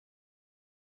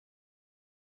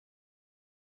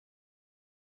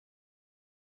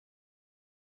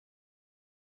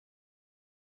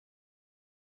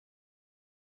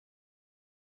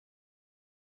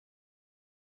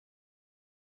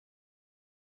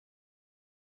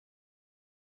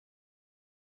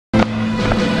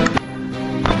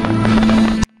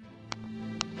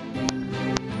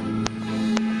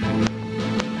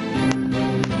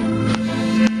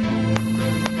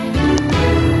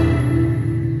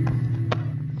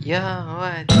Yeah,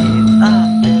 what is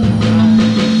up?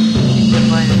 It's your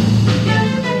boy,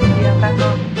 yeah, back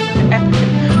on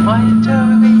episode 1, 2,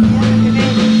 baby.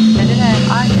 And then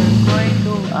I am going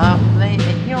to play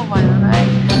a new one, alright?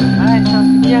 Alright, so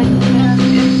yeah,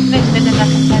 please hit the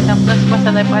like and plus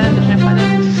the like button, the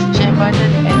share button,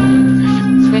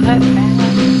 and screenshot,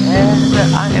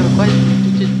 and I am going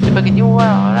to make a new one,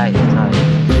 alright? So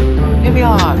here we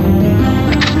are.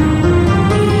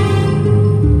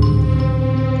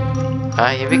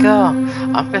 Alright, here we go.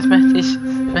 I'm gonna smash this.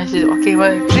 Okay,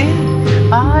 wait, 3,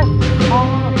 5, 4,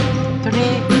 3,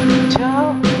 2,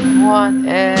 1,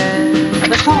 and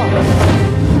let's go.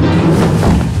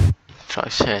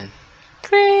 Instruction.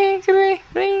 Ring.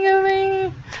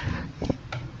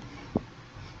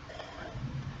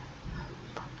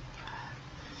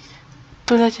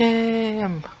 To the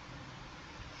gym.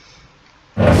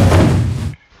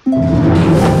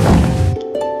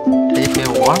 Did you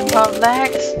warm up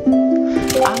legs?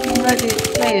 I'm ready to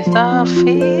play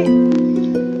Sophie.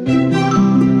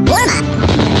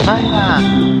 Oh yeah.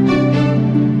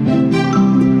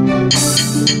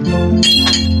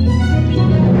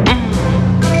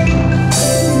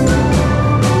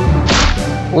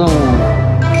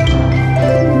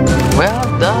 Well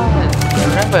done.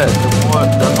 Remember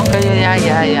the okay, yeah, I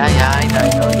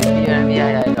know.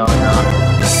 Yeah, I know.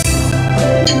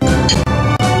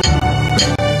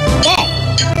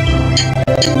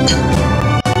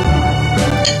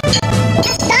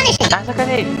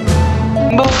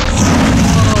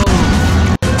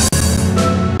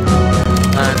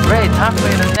 Great,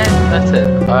 halfway to the next lesson.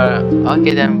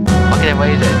 Okay then, what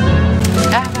is it?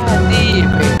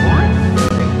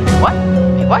 Wait,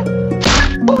 what?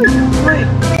 Wait.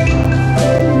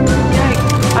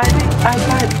 Yikes,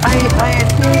 I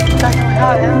think that's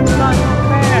how it's not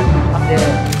fair. Okay,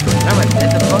 remember,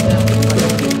 there's a problem with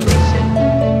communication.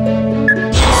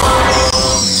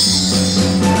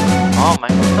 Oh my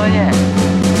god, yeah.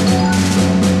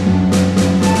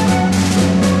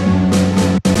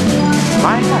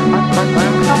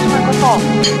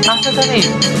 Fantastic!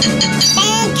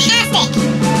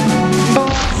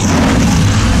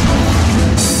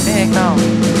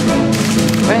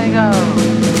 There you go!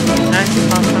 Nice,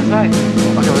 right.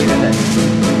 Okay, we did that.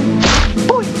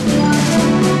 Boy!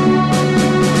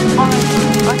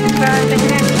 I can try the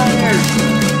next tires!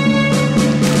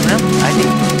 Well, I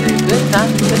think it's a good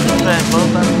time to scramble,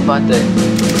 but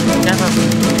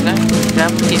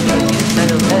never keep it instead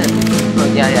of that. Oh,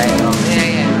 yeah.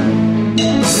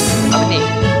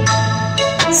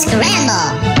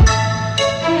 Scramble!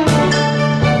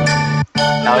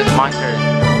 Now it's my turn.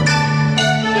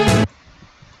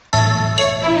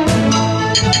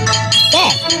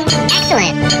 Good.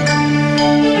 Excellent.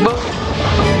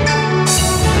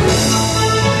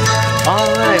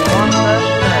 Alright, one last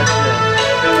lesson.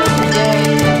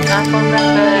 Yay, Apple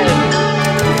record.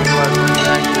 We're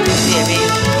going to see a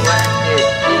bit when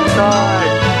it's start.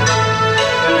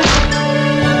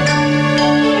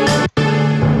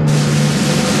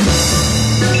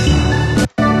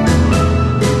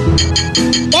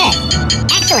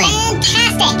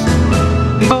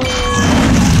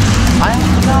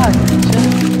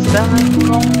 Selling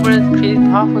home with create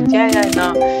powerful yeah, I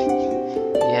know.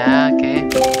 Yeah, okay.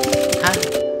 Huh?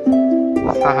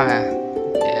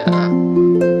 Yeah.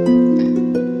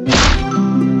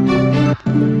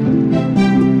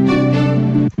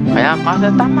 Kaya masa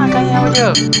tama kaya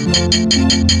aja.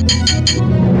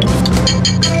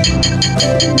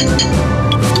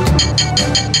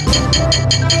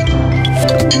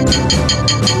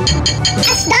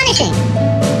 Astonishing.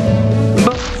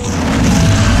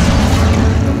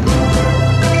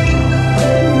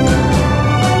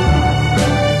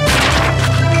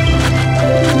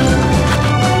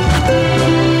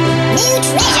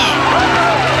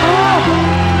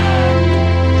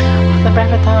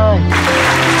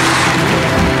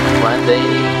 One day.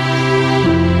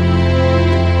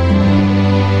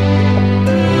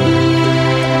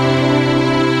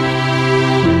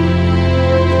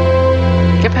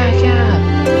 Get back here.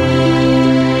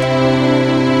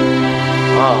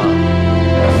 Oh.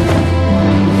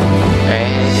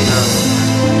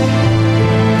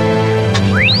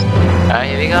 Alright,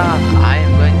 here we go. I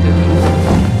am going to.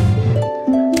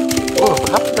 Oh,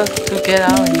 how to get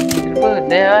out?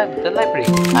 There, the library.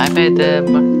 I made the.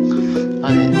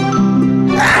 Okay.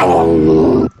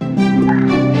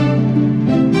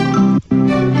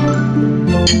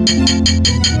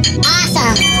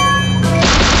 Awesome.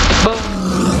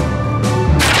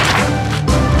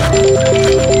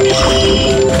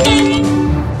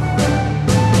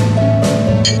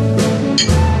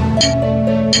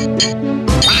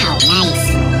 Wow, nice.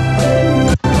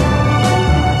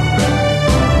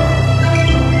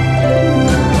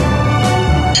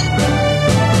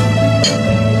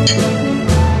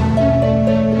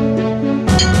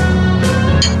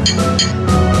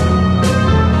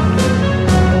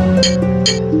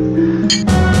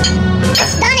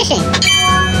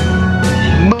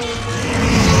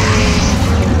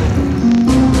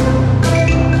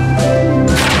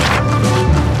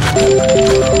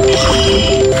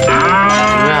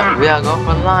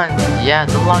 Yeah,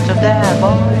 the launch of that, boy.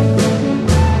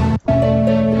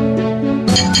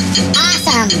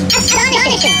 Awesome!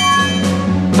 Astonishing!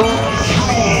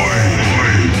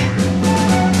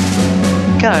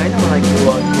 God, I don't like the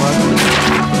launch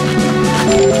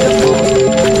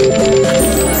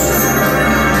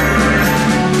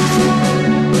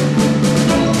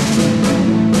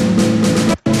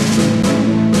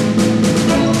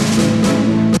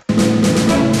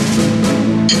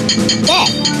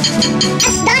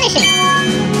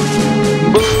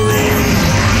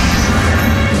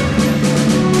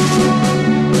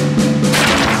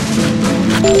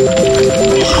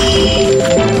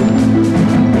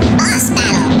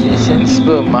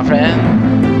Boom, my friend.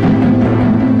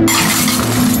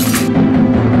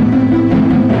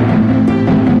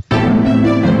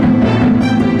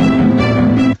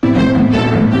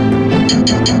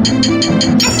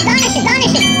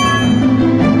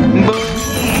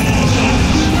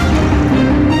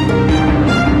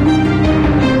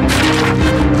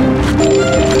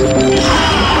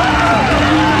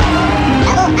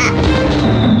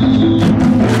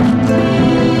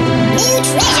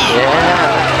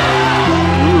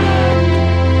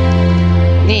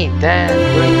 Then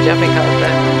we're jumping out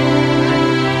there.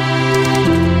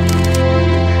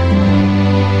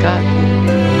 God.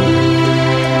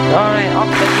 Alright, off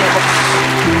the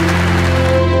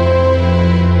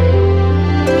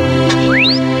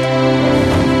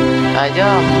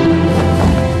jump.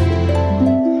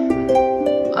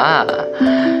 Ah.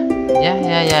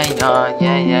 Yeah, I know.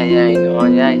 Yeah.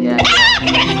 Very good.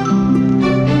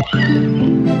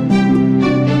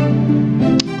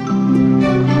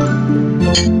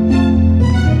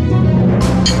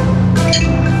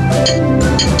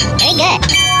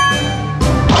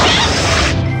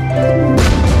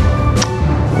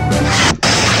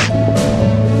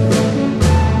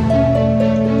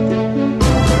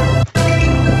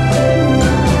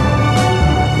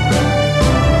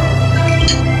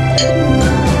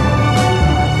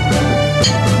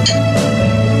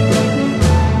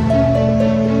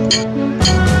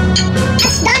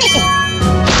 Astonishing.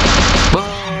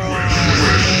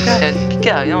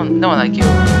 God, no one like you.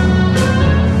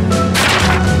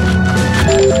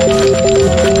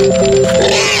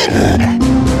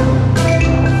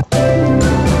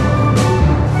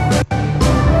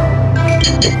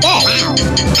 Good. Wow.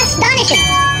 Astonishing.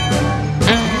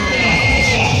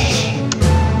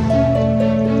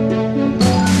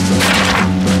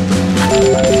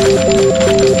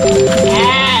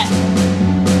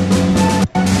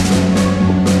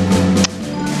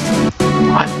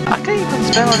 I can't even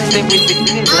spell anything with the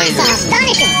laser.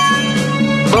 Astonishing.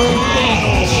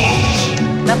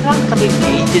 Kenapa kami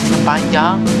jadi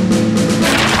panjang?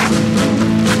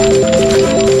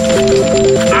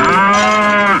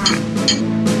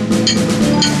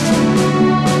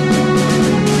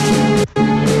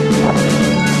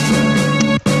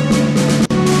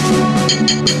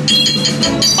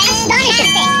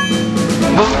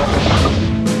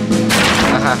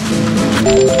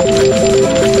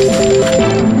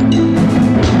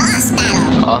 Boss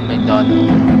battle. Oh my god.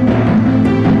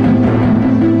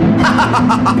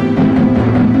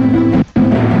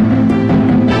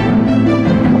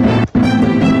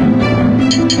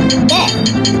 Good.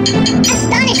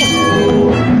 Astonishing.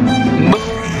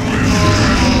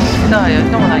 No, I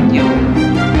don't like you.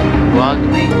 You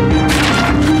ugly.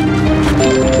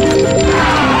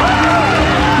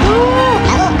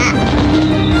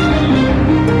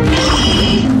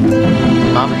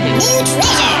 New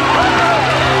treasure.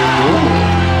 Ooh.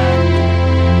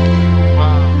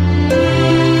 Wow.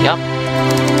 Yep.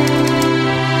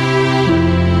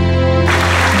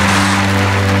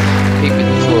 Keep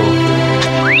it full.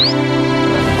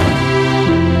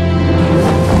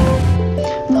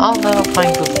 I'll never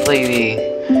find good lady.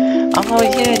 Oh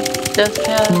yeah, just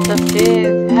have the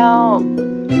big help.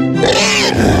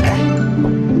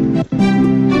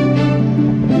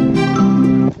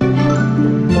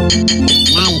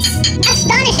 Nice.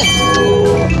 Astonishing.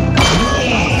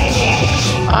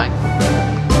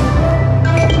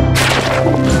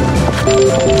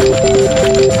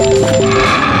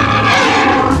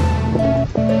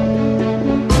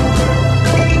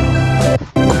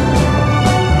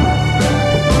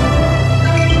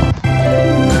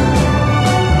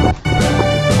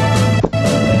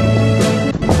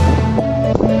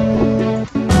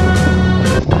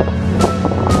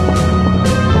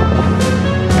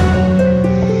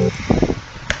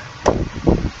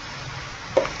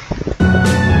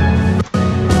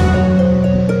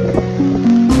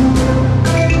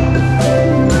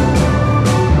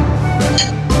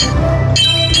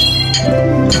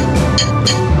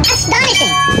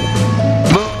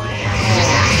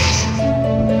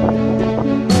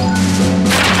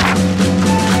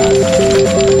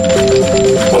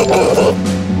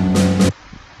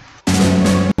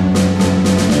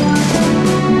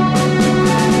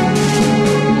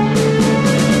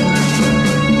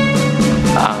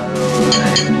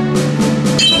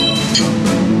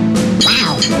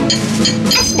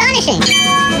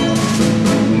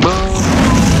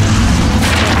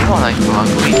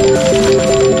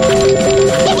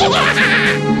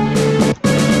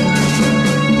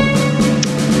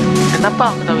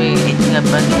 Kenapa aku tahu ini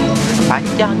apa ni?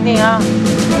 Panjang ni ah.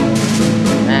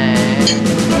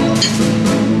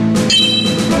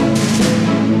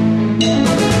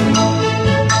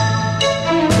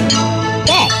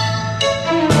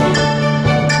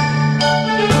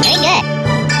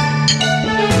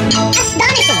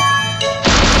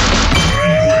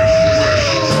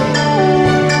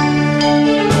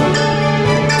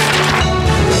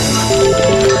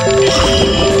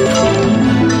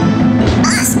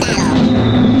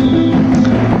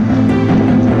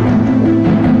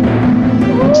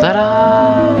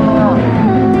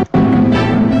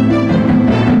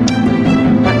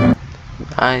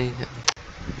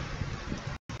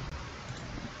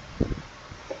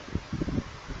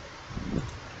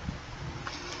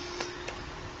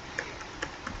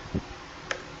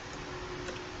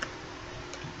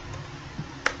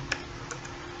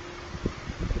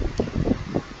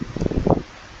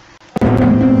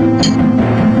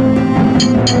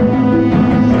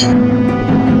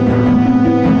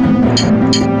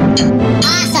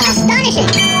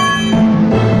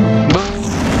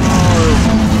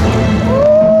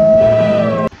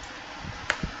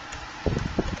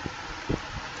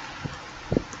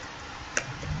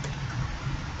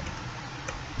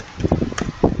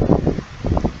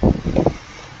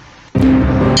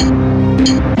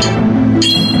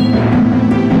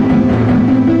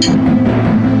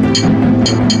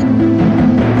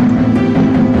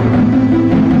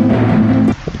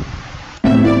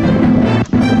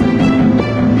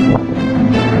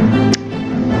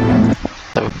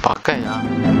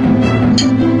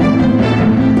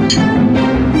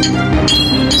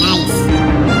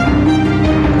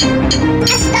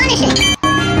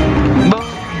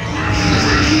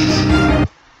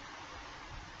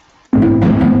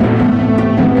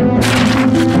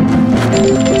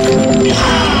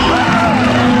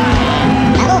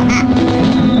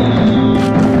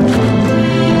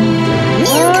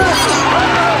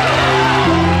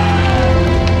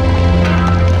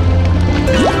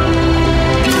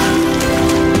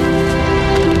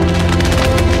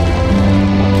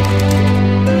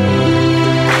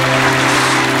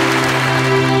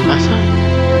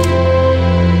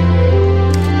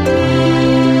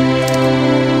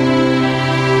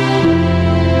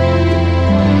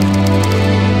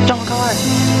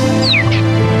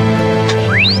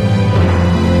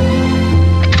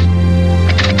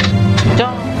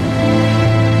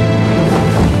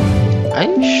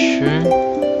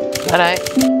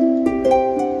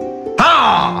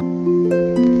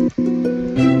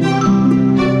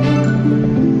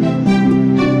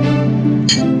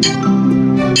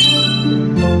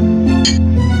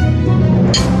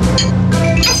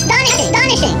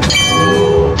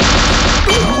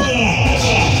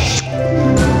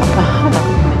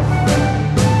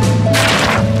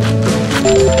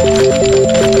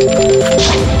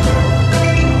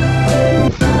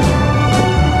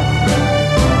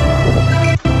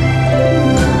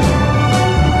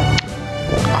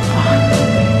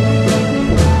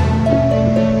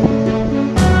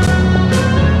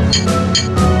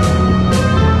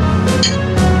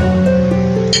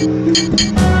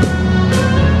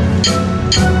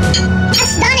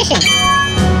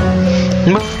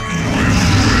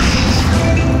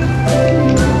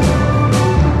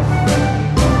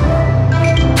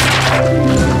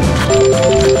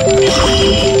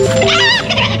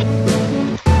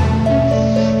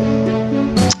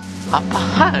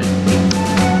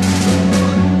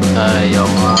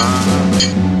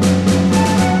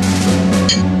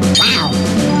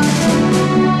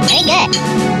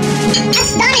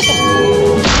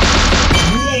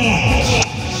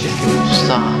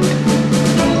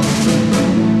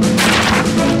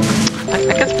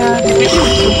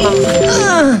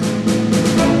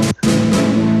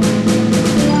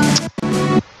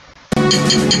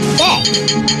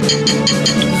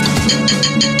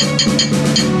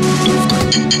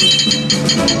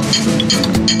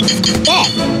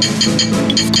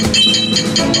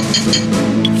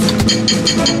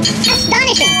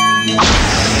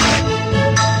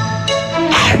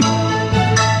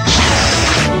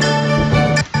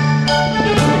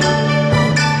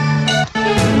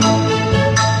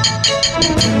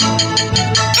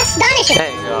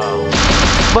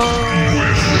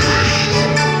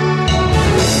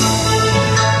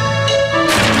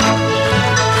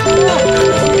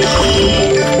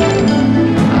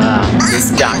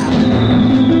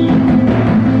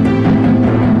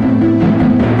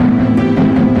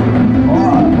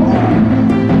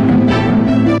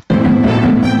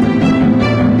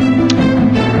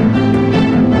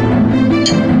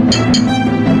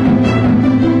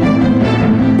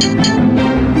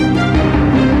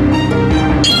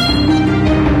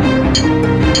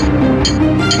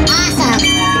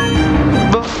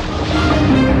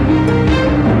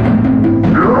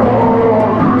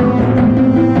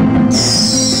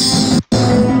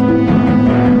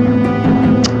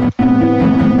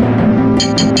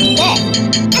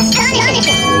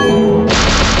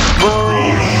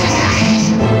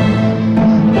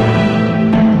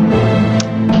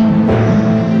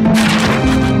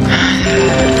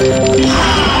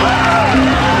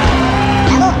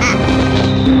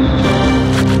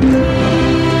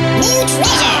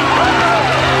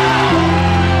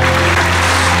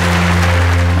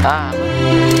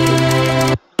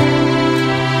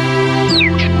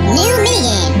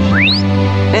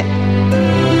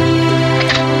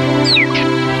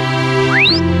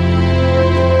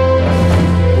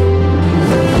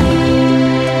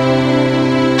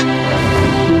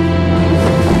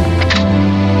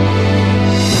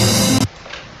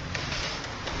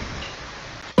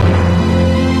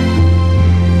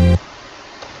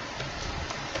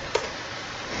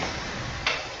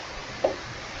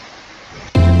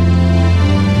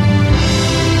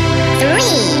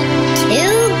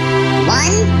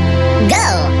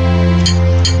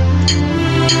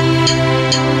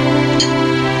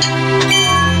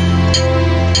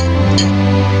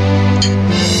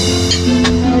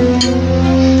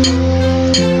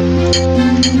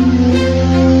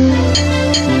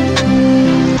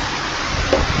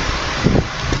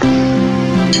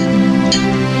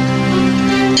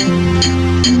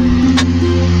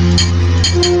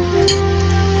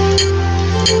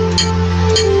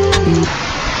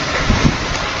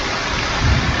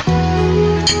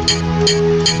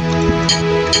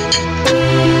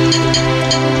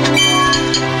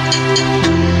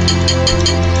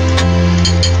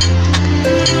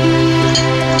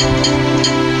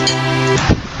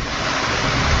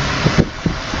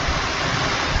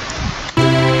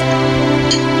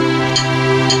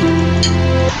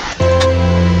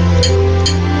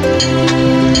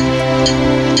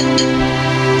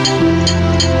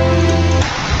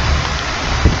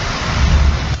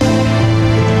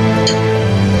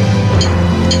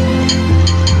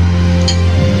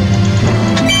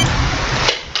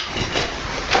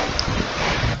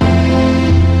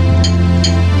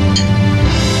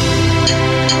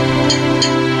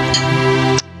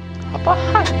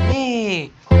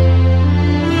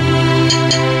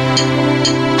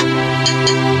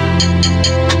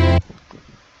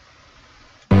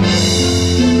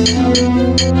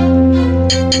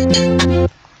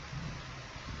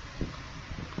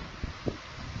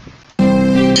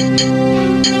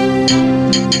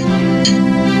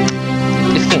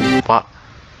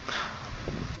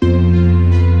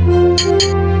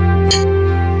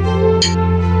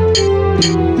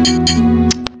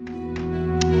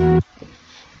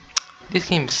 This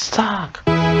game sucks.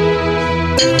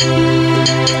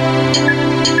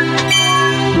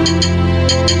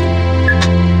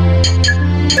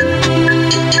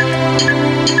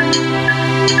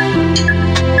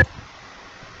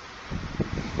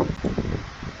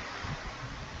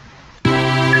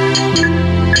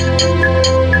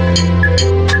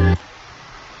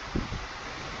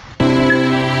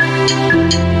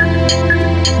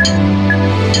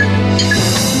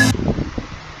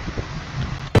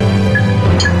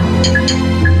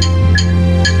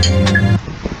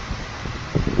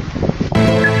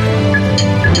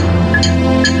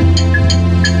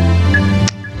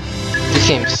 This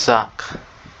game sucks.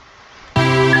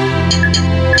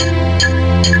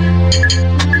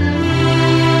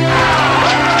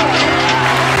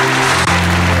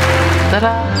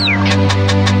 Ta-da!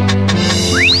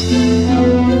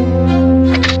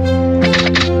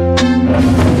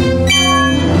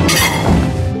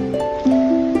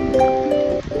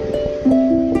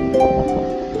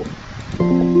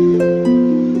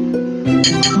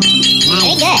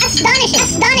 Very good. Astonishing.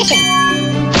 Astonishing.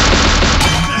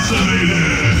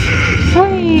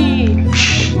 Whee!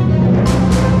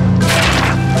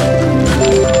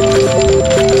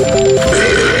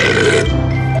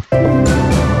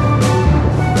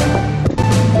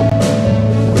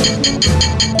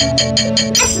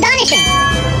 Astonishing.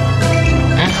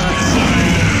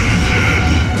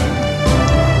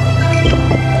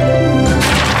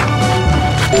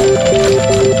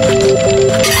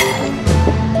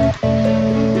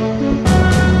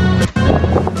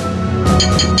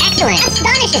 Excellent.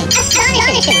 Astonishing.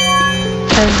 Astonishing.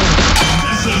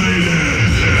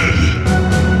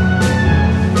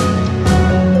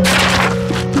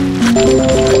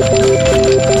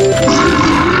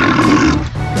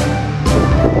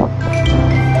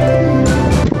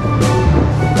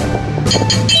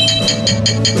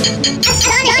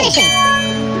 Astonishing.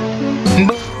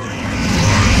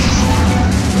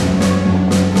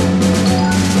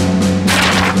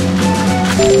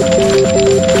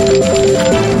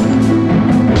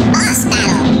 Boss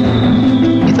battle.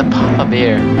 It's a Papa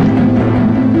Bear.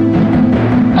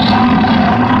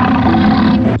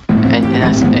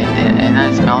 And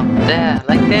I smell that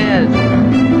like this.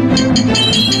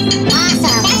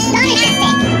 Awesome. Astonishing.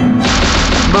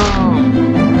 Boom.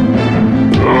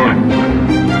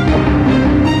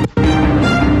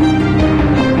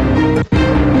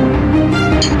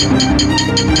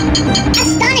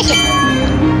 Astonishing.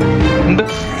 Boom.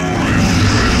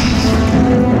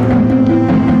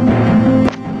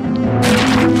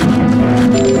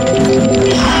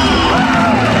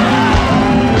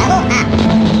 Level up.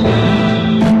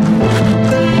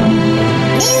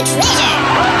 New treasure.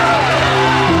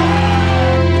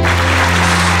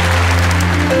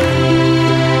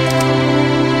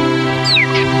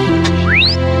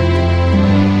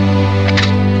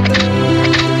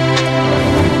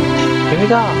 Here we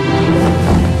go.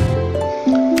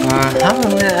 How am I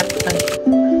gonna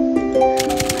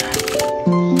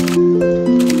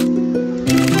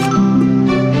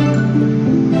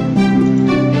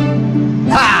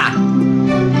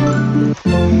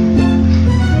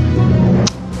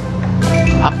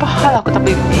apa hal aku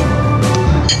tapi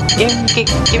game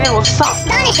yang rusak.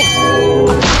 Astonishing.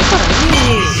 Apa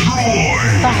ni?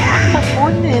 Tak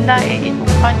pun ni naik itu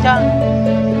panjang.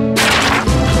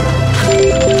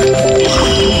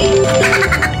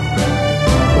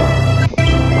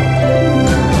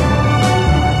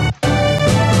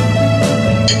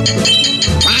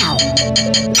 Wow.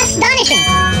 Astonishing.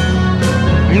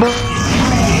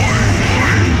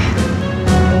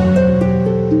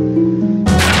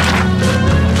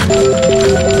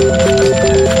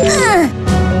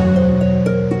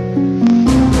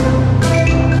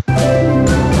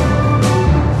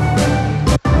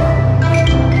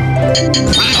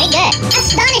 Very good.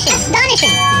 Astonishing.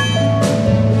 Astonishing.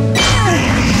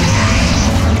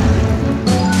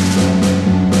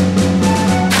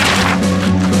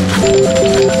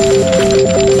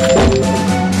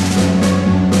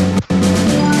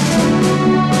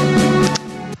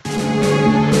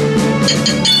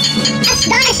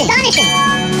 Astonishing. Astonishing.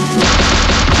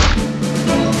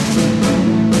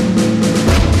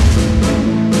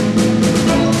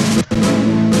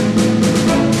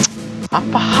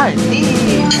 Apa hal ni?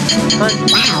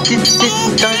 Wow. This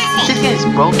game is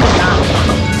broken now.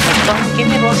 Game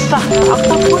ni rosak. Aku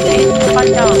tak boleh itu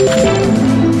panjang.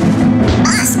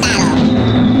 Boss battle.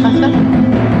 Asal?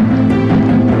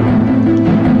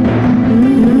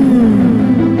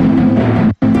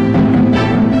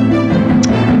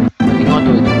 Tengok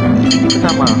tu. Itu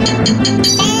sama.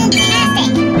 Fantastic.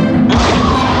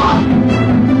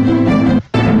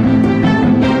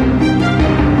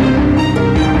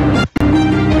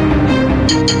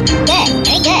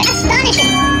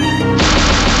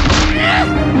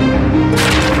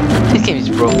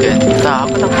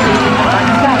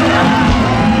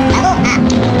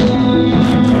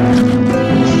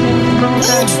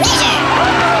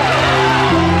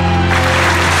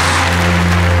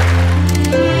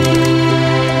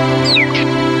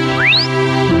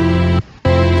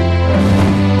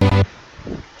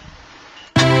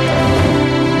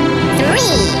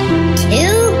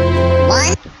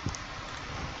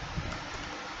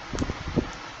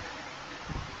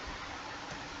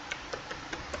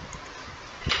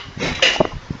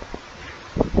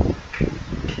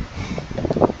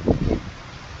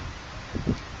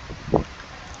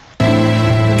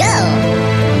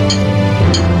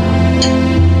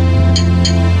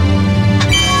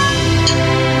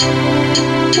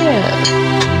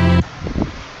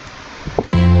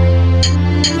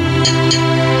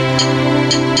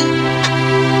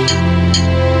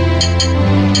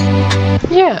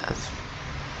 Yes.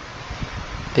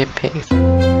 The pigs. The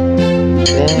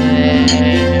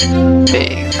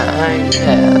pigs.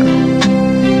 Yes.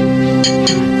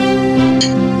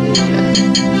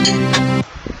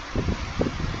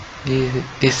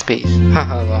 This space.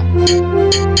 Haha.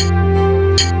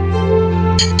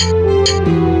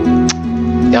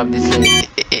 Yeah, this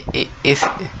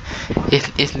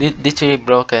is literally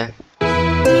broken.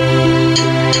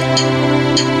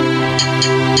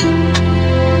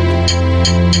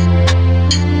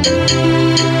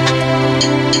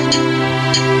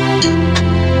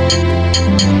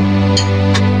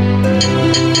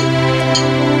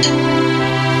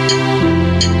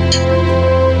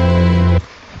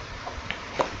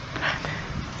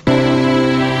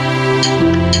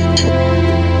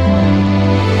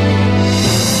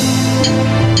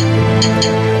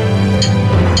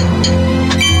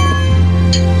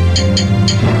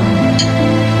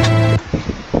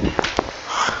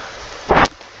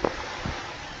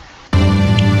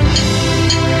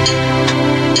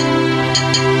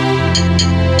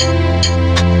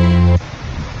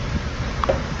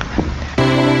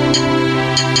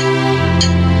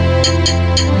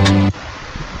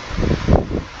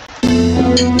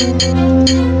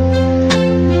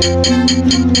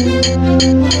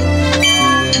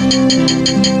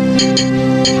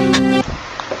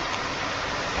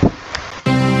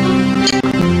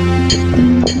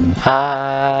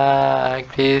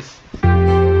 Chris.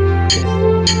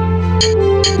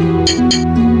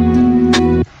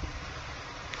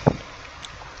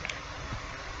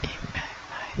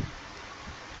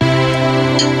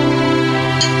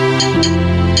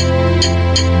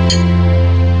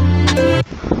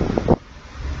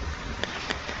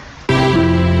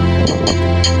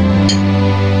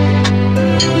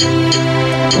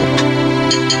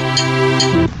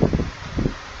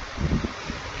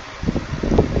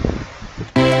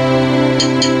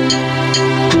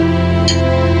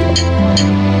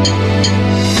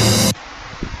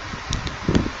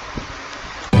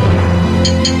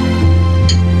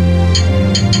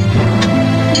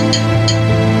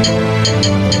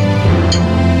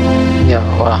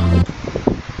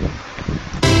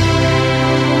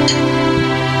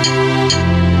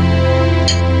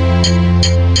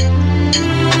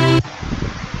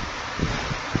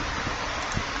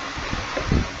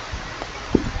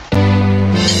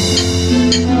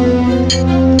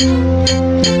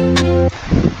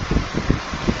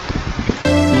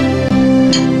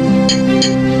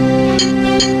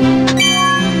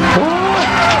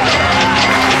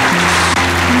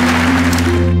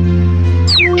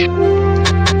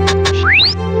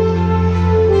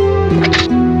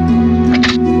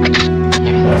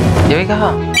 Here we go.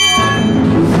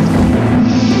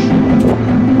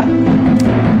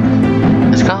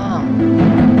 Let's go.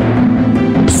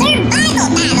 Survival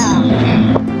battle.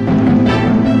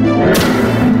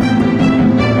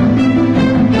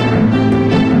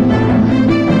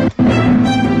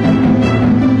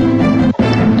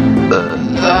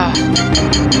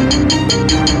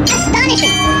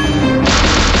 Astonishing.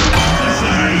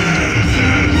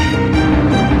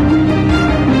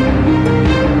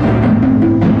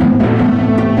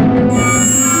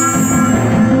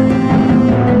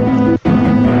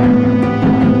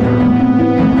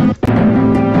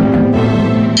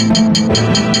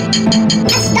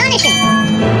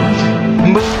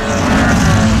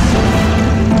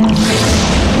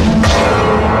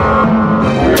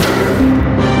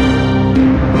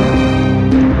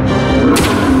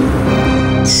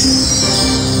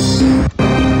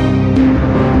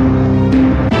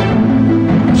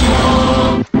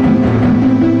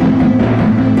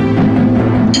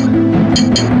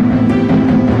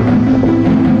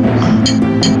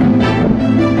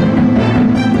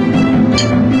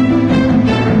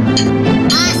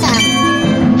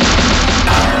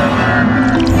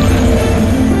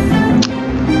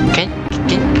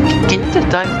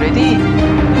 Ready?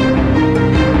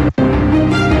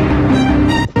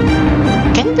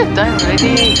 Can you just die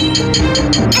already?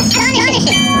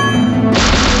 Astonishing.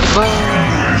 Boom!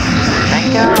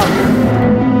 Thank you!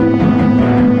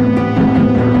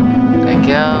 Thank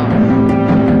you!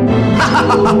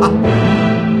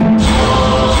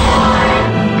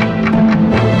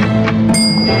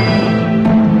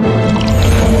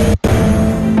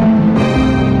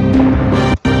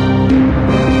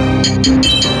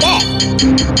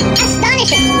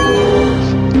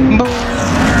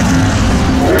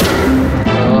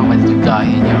 Oh, mas tu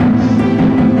kayaknya.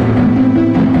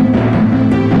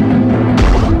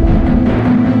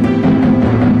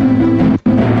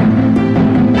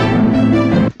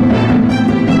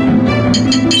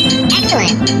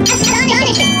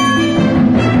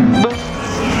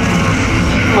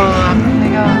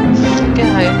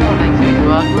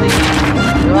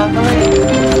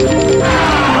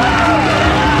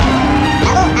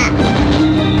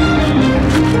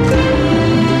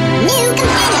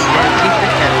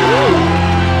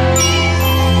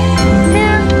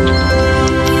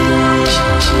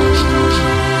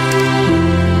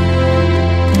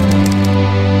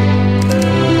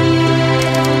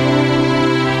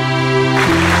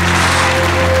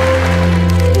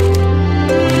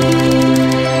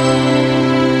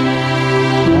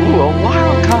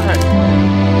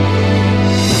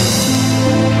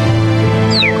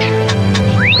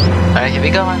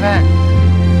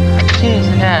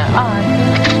 I can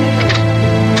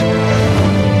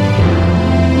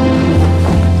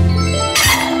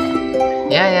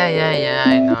Yeah,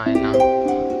 I know.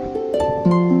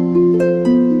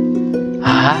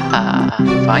 Ah,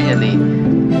 finally.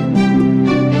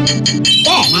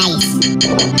 Good, nice.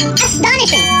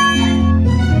 Astonishing.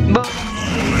 Boom.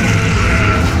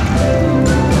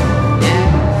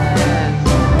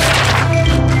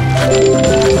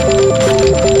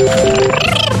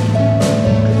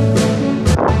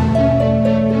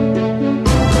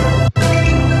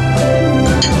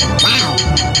 Wow.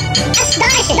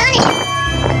 Astonishing.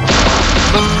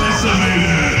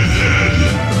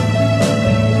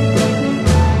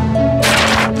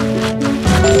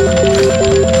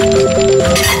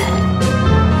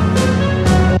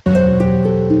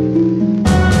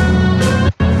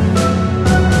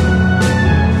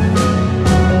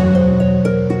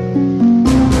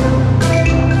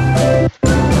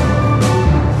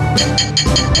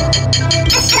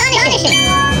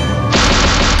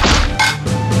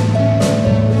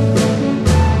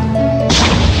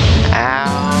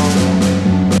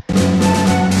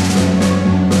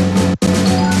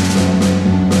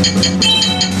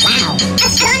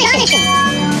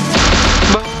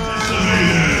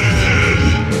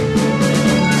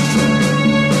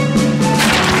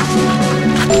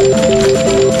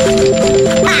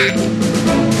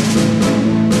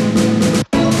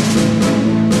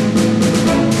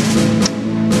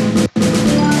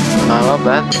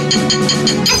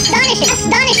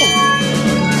 Astonishing.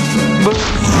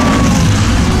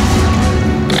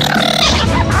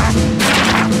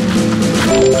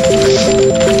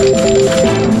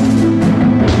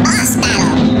 Boss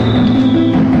battle.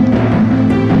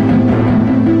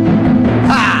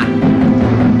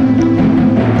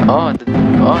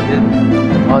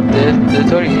 The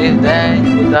story is that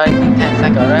you will die in 10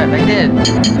 seconds, right? Like this.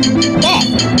 Good.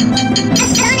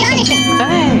 Astonishing.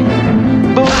 Dang!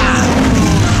 Boom!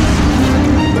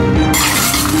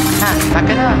 Ha,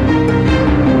 taka na!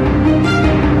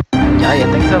 Yeah,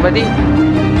 thanks everybody.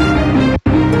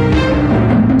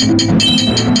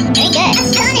 Very good.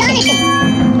 Astonishing.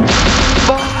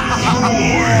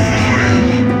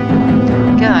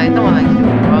 Yeah, I don't like you,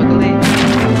 ugly.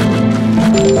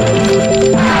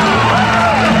 Level up.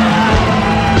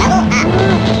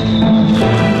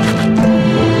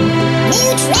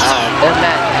 New treasure.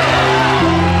 Deadman.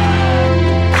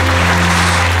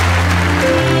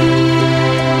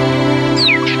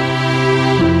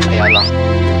 Ya Allah,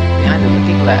 behind the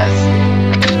looking glass.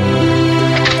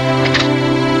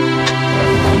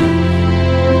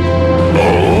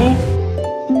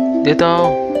 Dia tahu.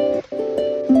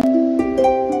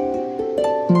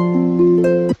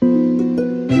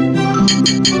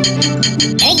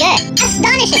 Very good.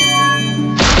 Astonishing.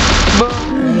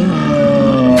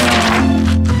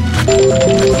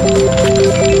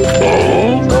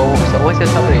 So what's your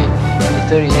story? The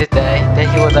story is that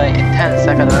he will die in 10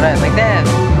 seconds, alright? Like that.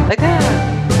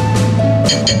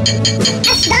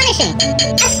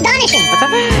 Astonishing. What's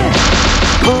up,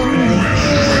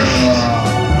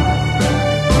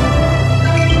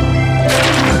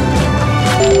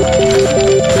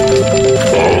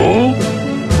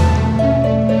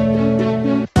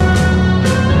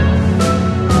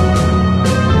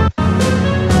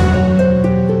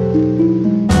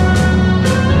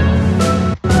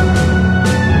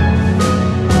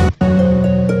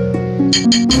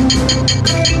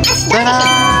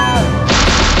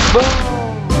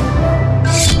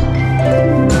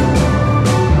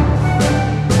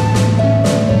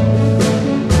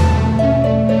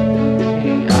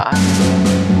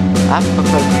 Apa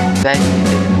kau die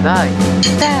die?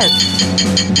 Dead.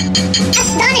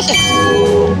 Astonishing.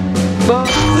 Boom.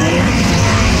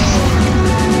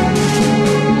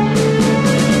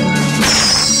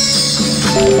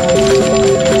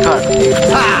 Card.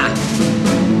 Ah.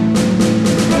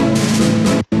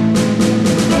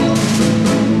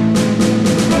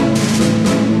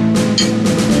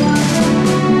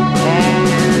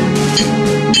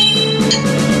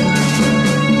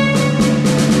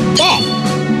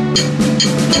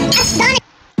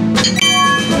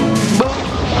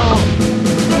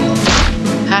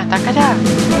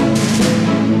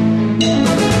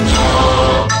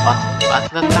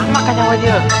 Tama ka nyawa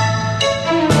dia.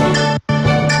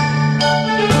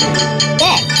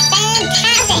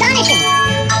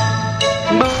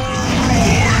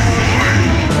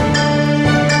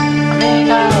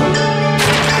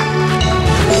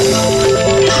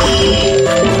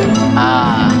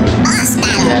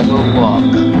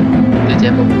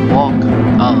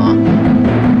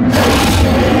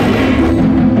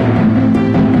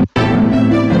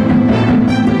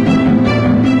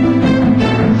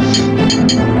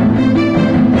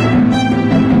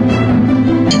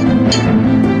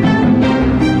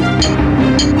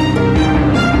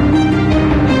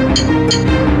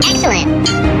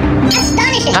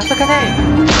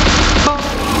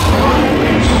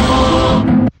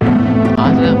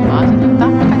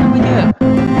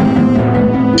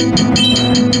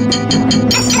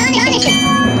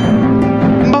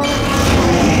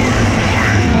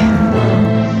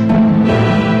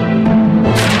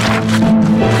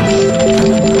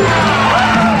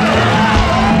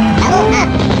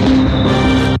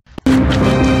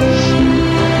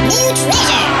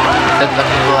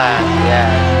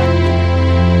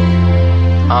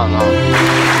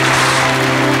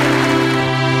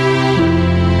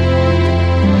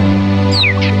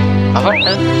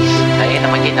 Đấy là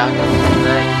mấy cái đó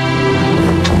đây.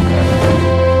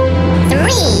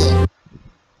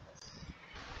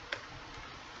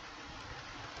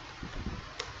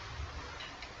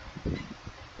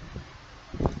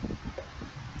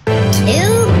 3,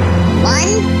 2,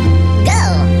 1, go!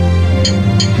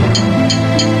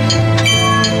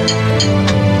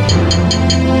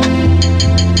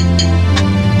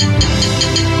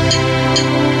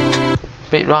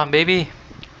 Wait, run, baby.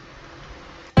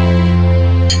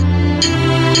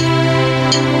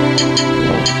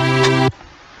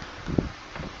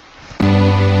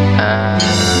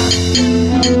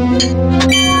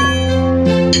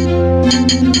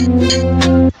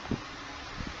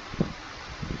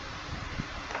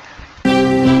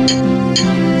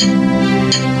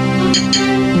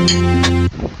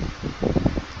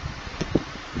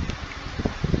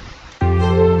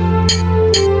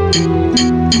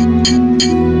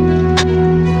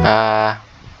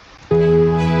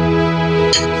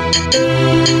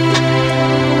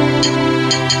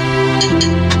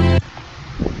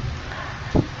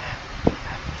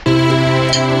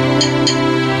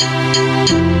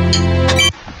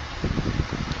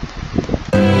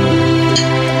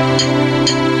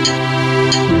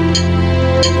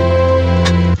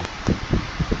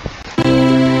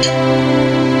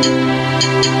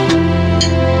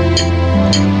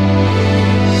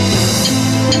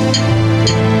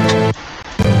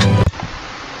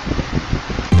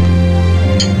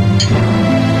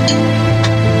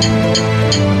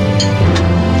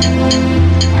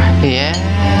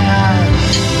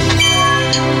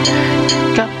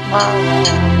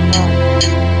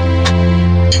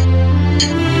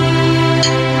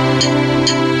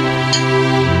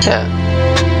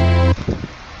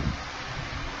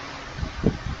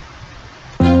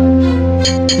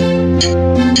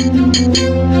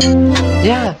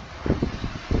 Yeah.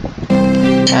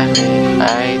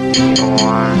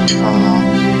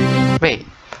 Wait.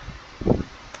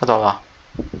 Hold on.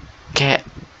 Get.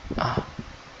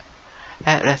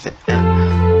 That's it.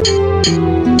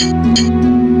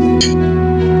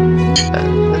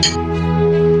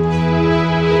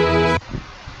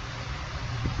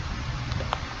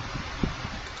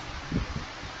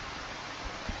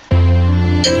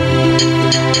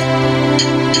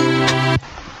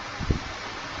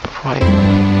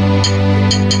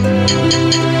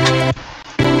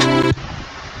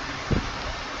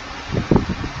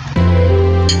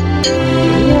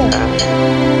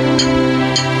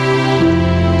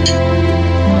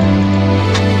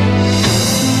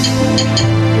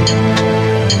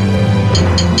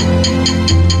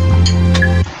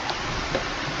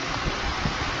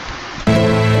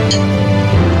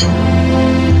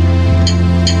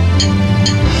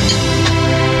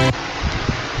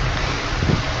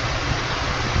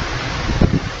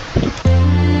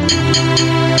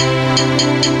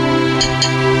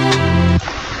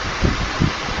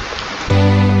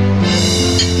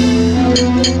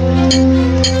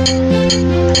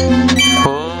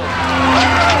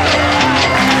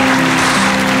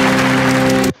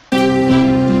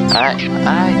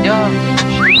 Alright, yo,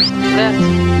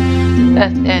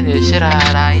 let's end the shit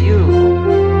out of you.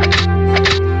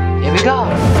 Here we go.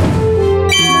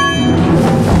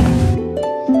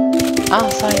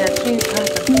 Outside the tree, I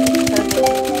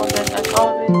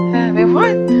always have it.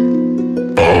 What?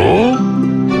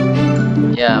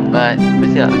 Yeah, but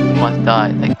still, he must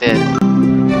die like this.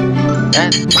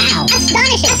 And Wow,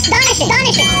 astonishing, astonishing,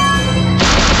 astonishing!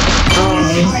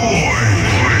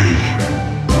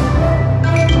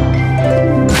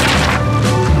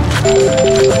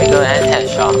 Let me go and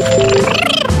headshot.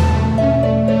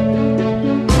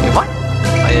 Wait, what?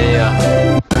 Oh yeah.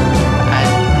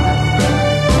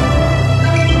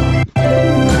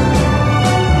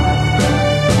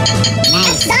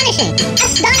 Astonishing,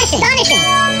 astonishing, astonishing!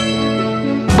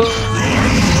 Boom.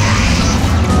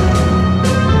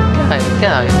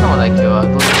 God, it's not like you are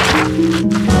bullying.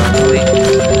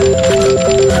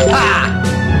 Ah!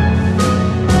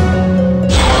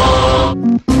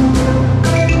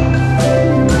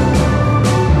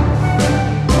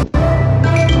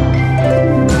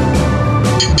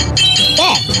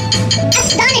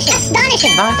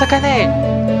 Nice, look at it!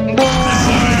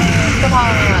 Come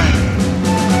on!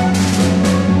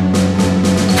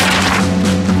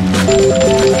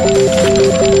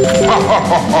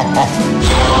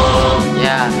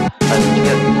 Yeah, but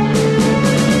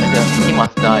he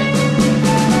must die.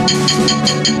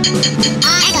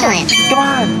 Excellent! Come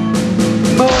on!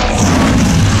 Boom!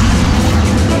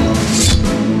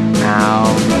 Ow.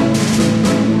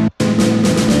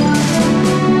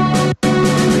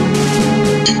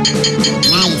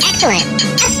 Excellent!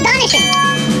 Astonishing!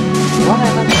 What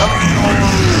happened? Oh.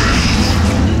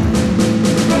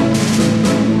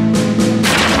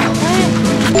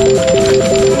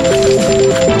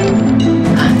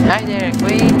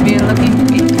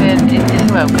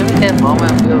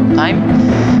 time.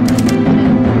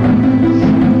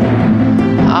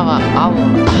 How about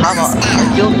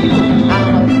you?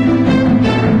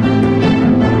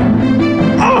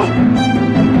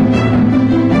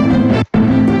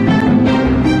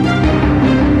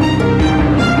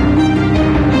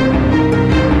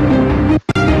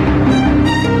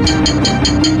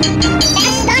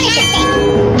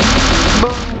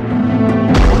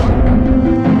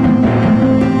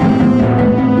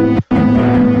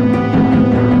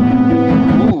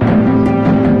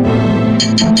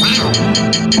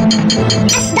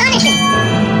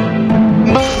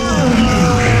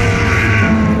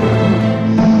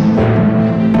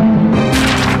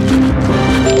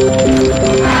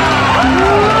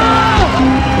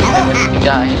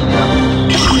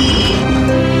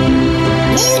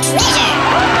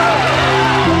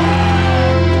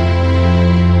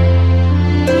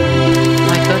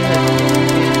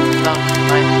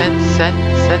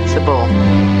 Sensible.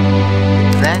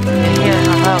 Then here,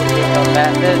 how you know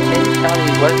that can you tell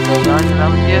me what's going on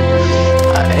around you?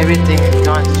 Everything is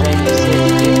gone strange. You see,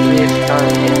 it's gone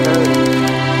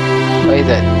what is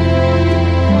it?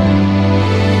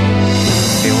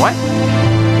 Okay, what?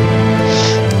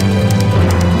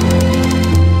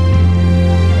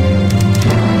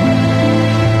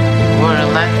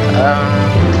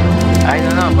 I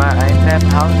don't know, but I have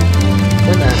how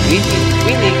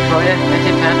really Korean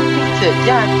magic man fix it.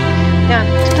 Yeah, yeah,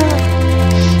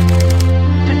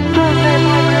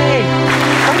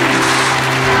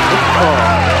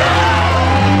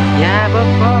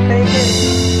 Bookworm, baby.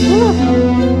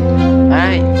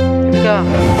 Alright, here we go.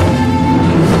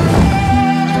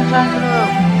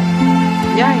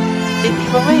 Yeah, it's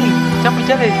for me. Don't be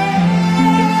jealous.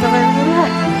 It's for me. Look at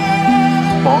that.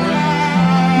 Boing.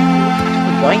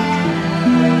 Boing.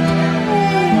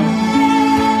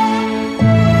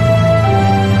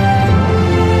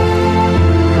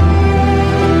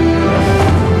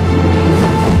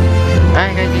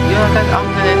 Alright guys, if you want that, I'm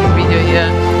gonna end this video here.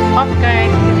 Hope you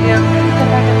guys see the video.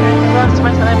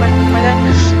 Smash the like button,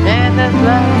 and that's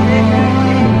love.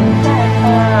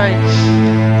 Bye.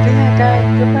 Good night guys,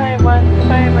 goodbye everyone,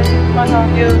 goodbye everybody, I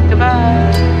love you,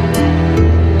 goodbye.